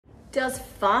Does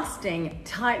fasting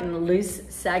tighten loose,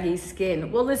 saggy skin?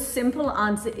 Well, the simple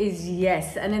answer is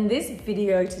yes. And in this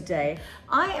video today,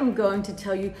 I am going to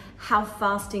tell you how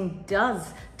fasting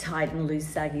does tighten loose,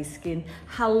 saggy skin,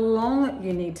 how long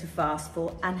you need to fast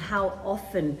for, and how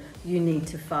often you need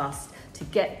to fast to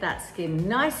get that skin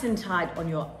nice and tight on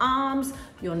your arms,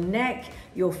 your neck,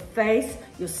 your face,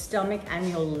 your stomach, and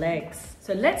your legs.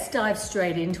 So let's dive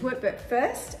straight into it, but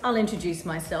first I'll introduce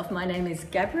myself. My name is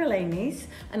Gabrielle,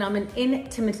 and I'm an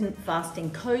intermittent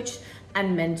fasting coach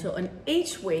and mentor, and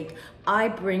each week I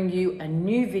bring you a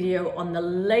new video on the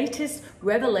latest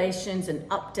revelations and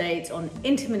updates on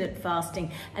intermittent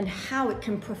fasting and how it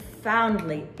can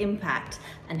profoundly impact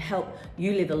and help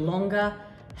you live a longer,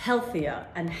 healthier,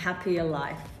 and happier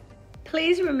life.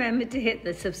 Please remember to hit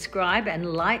the subscribe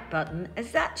and like button,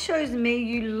 as that shows me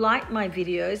you like my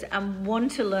videos and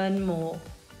want to learn more.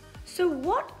 So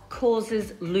what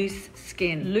causes loose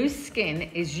skin? Loose skin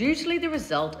is usually the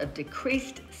result of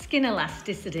decreased skin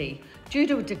elasticity due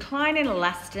to a decline in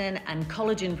elastin and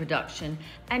collagen production,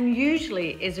 and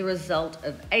usually is a result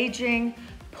of aging,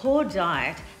 poor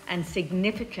diet, and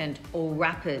significant or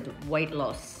rapid weight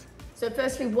loss. So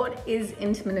firstly, what is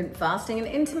intermittent fasting? And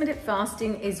intermittent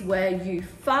fasting is where you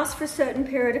fast for a certain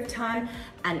period of time,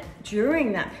 and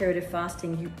during that period of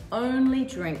fasting, you only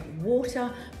drink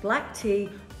water, black tea,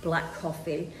 black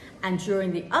coffee, and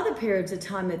during the other periods of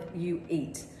time that you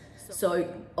eat. So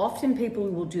often people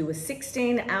will do a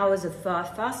 16 hours of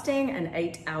fasting and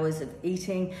 8 hours of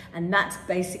eating, and that's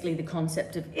basically the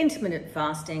concept of intermittent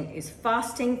fasting, is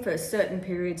fasting for certain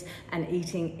periods and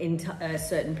eating in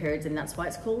certain periods, and that's why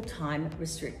it's called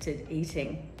time-restricted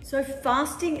eating. So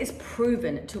fasting is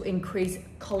proven to increase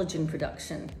collagen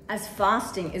production, as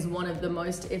fasting is one of the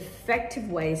most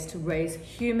effective ways to raise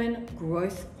human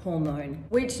growth hormone,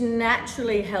 which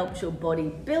naturally helps your body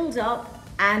build up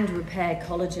and repair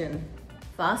collagen.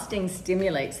 Fasting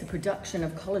stimulates the production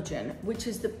of collagen, which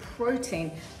is the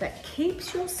protein that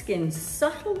keeps your skin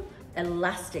supple,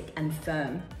 elastic, and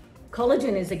firm.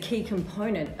 Collagen is a key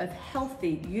component of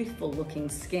healthy, youthful looking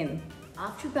skin.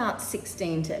 After about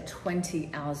 16 to 20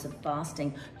 hours of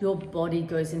fasting, your body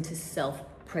goes into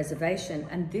self-preservation,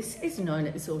 and this is known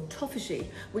as autophagy,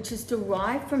 which is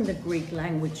derived from the Greek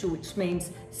language, which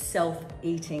means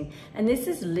self-eating. And this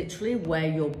is literally where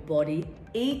your body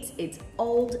eats its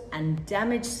old and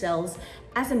damaged cells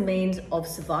as a means of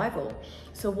survival.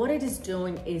 So what it is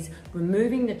doing is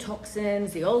removing the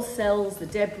toxins, the old cells, the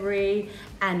debris,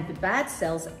 and the bad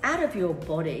cells out of your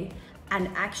body, and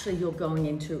actually you're going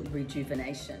into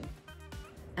rejuvenation.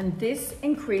 And this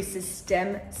increases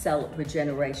stem cell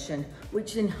regeneration,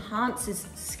 which enhances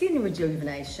skin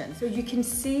rejuvenation. So you can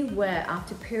see where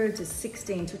after periods of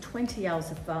 16 to 20 hours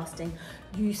of fasting,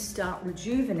 you start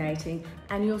rejuvenating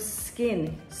and your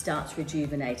skin starts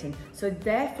rejuvenating. So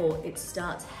therefore it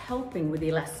starts helping with the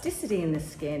elasticity in the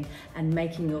skin and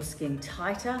making your skin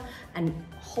tighter and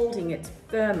holding it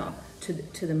firmer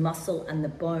to the muscle and the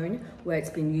bone where it's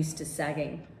been used to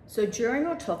sagging. So during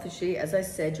autophagy, as I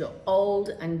said, your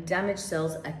old and damaged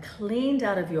cells are cleaned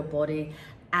out of your body,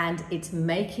 and it's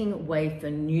making way for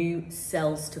new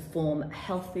cells to form,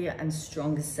 healthier and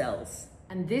stronger cells.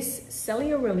 And this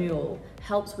cellular renewal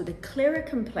helps with a clearer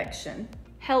complexion,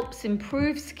 helps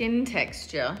improve skin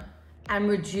texture, and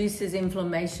reduces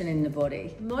inflammation in the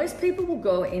body. Most people will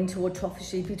go into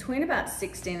autophagy between about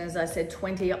 16, as I said,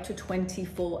 20 up to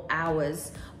 24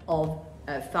 hours of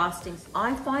fasting.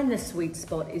 I find the sweet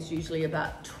spot is usually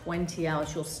about 20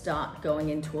 hours you'll start going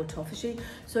into autophagy.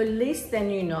 So at least then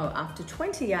you know after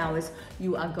 20 hours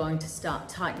you are going to start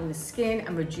tightening the skin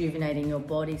and rejuvenating your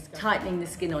body, tightening the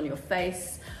skin on your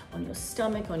face, on your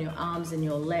stomach, on your arms and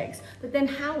your legs. But then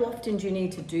how often do you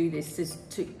need to do this is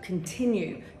to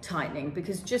continue tightening,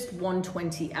 because just one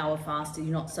 20-hour fast, you're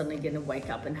not suddenly going to wake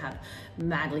up and have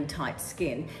madly tight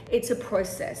skin. It's a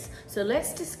process. So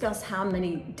let's discuss how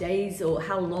many days or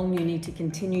how long you need to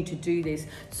continue to do this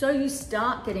so you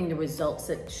start getting the results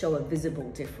that show a visible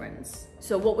difference.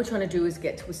 So what we're trying to do is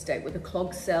get to a state where the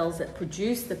clogged cells that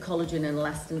produce the collagen and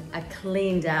elastin are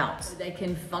cleaned out so they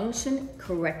can function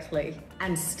correctly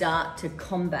and start to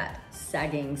combat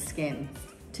sagging skin.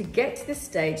 To get to this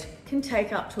stage can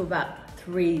take up to about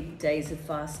 3 days of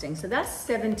fasting. So that's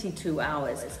 72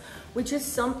 hours, which is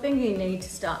something you need to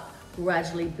start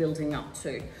gradually building up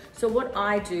to. So what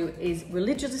I do is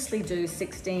religiously do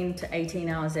 16 to 18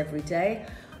 hours every day.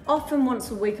 Often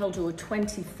once a week I'll do a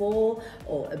 24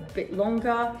 or a bit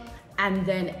longer, and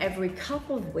then every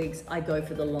couple of weeks I go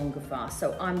for the longer fast.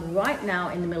 So I'm right now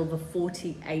in the middle of a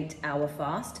 48-hour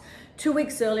fast. 2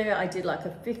 weeks earlier, I did like a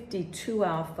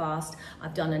 52-hour fast.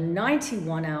 I've done a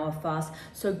 91-hour fast.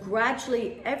 So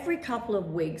gradually, every couple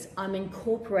of weeks, I'm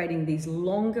incorporating these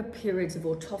longer periods of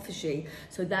autophagy.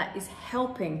 So that is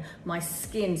helping my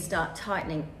skin start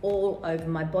tightening all over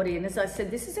my body. And as I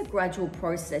said, this is a gradual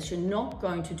process. You're not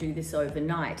going to do this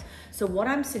overnight. So what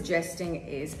I'm suggesting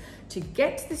is to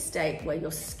get to the state where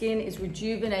your skin is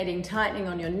rejuvenating, tightening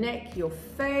on your neck, your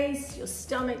face, your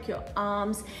stomach, your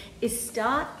arms, is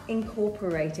start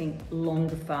incorporating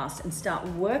longer fasts and start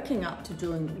working up to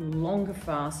doing longer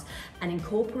fasts and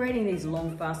incorporating these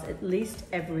long fasts at least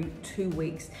every 2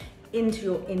 weeks into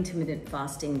your intermittent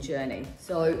fasting journey.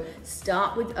 So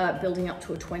start with building up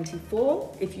to a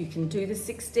 24. If you can do the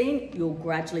 16, you'll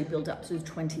gradually build up to the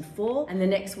 24. And the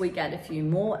next week add a few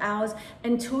more hours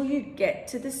until you get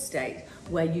to the state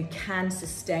where you can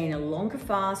sustain a longer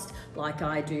fast like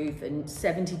I do for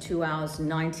 72 hours,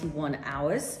 91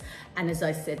 hours. And as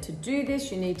I said, to do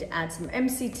this, you need to add some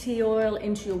MCT oil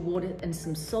into your water and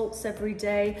some salts every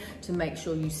day to make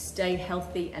sure you stay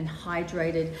healthy and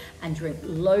hydrated, and drink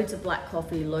loads of black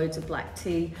coffee, loads of black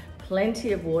tea,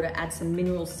 plenty of water, add some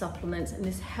mineral supplements, and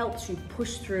this helps you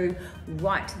push through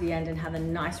right to the end and have a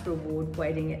nice reward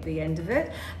waiting at the end of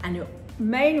it. And your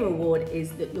main reward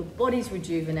is that your body's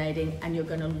rejuvenating and you're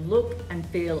going to look and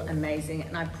feel amazing.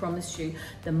 And I promise you,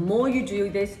 the more you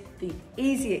do this, the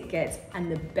easier it gets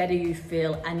and the better you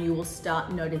feel, and you will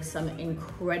start noticing some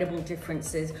incredible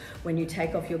differences when you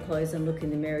take off your clothes and look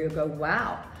in the mirror. You'll go,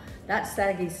 wow, that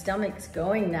saggy stomach's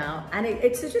going now. And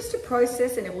it's just a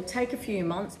process, and it will take a few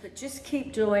months, but just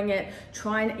keep doing it.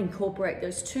 Try and incorporate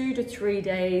those 2 to 3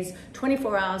 days,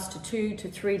 24 hours to 2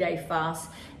 to 3 day fasts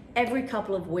every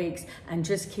couple of weeks, and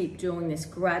just keep doing this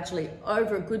gradually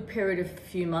over a good period of a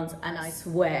few months. And I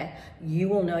swear you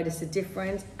will notice a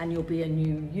difference, and you'll be a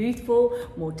new, youthful,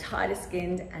 more tighter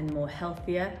skinned and more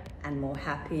healthier and more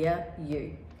happier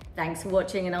you. Thanks for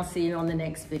watching, and I'll see you on the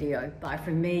next video. Bye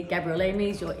from me,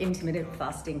 Gabrielle, your intermittent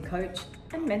fasting coach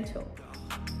and mentor.